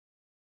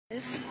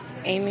It's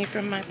Amy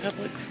from my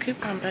Publix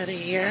Coupon Buddy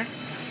here.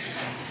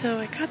 So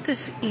I got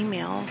this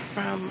email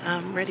from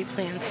Ready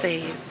Plan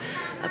Save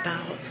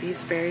about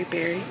these Very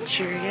Berry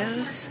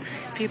Cheerios.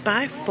 If you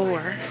buy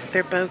 4,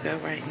 they're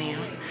BOGO right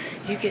now,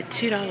 you get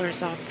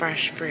 $2 off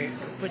fresh fruit,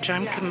 which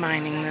I'm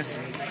combining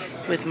this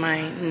with my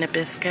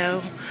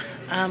Nabisco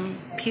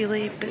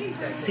Peely,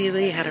 but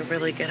Sealy had a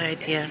really good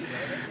idea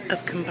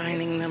of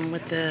combining them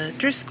with the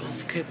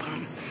Driscoll's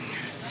coupon.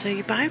 So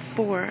you buy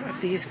 4 of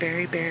these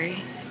Very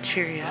Berry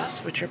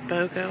Cheerios, which are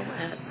BOGO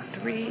at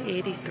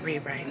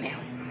 $3.83 right now.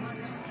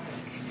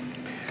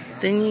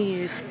 Then you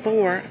use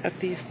 4 of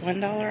these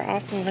 $1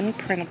 off 1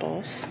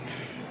 printables,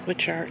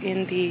 which are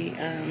in the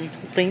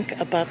link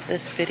above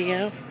this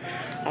video.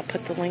 I'll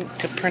put the link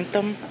to print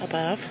them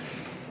above.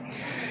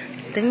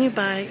 Then you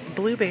buy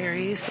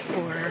blueberries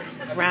or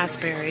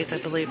raspberries, I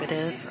believe it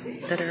is,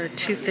 that are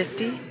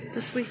 $2.50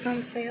 this week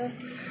on sale.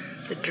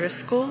 The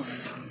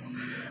Driscoll's.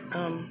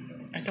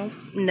 I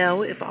don't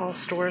know if all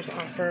stores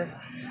offer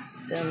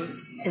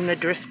them in the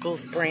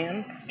Driscoll's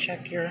brand.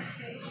 Check your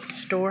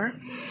store.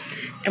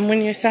 And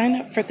when you sign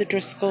up for the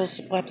Driscoll's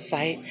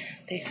website,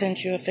 they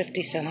send you a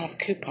 50-cent off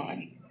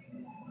coupon.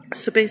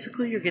 So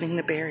basically, you're getting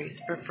the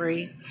berries for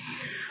free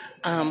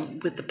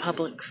with the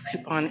Publix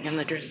coupon and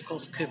the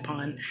Driscoll's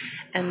coupon.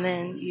 And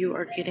then you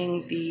are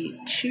getting the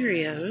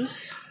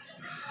Cheerios.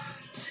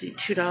 See,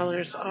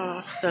 $2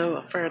 off,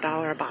 so for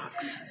 $1 a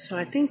box. So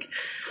I think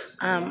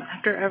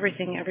after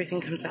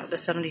everything comes out to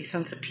 70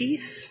 cents a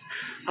piece.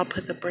 I'll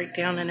put the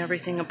breakdown and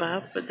everything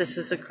above, but this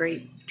is a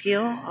great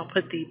deal. I'll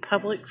put the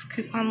Publix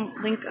coupon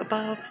link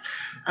above.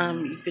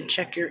 You can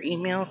check your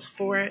emails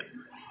for it.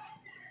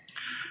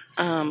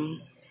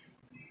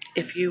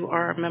 If you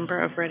are a member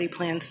of Ready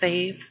Plan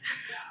Save,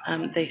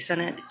 they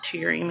send it to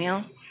your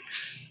email.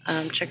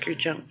 Check your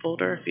junk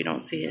folder if you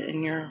don't see it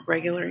in your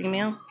regular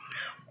email.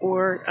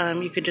 Or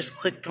you can just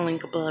click the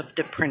link above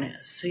to print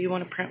it. So you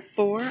want to print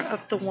 4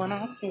 of the 1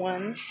 off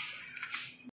 1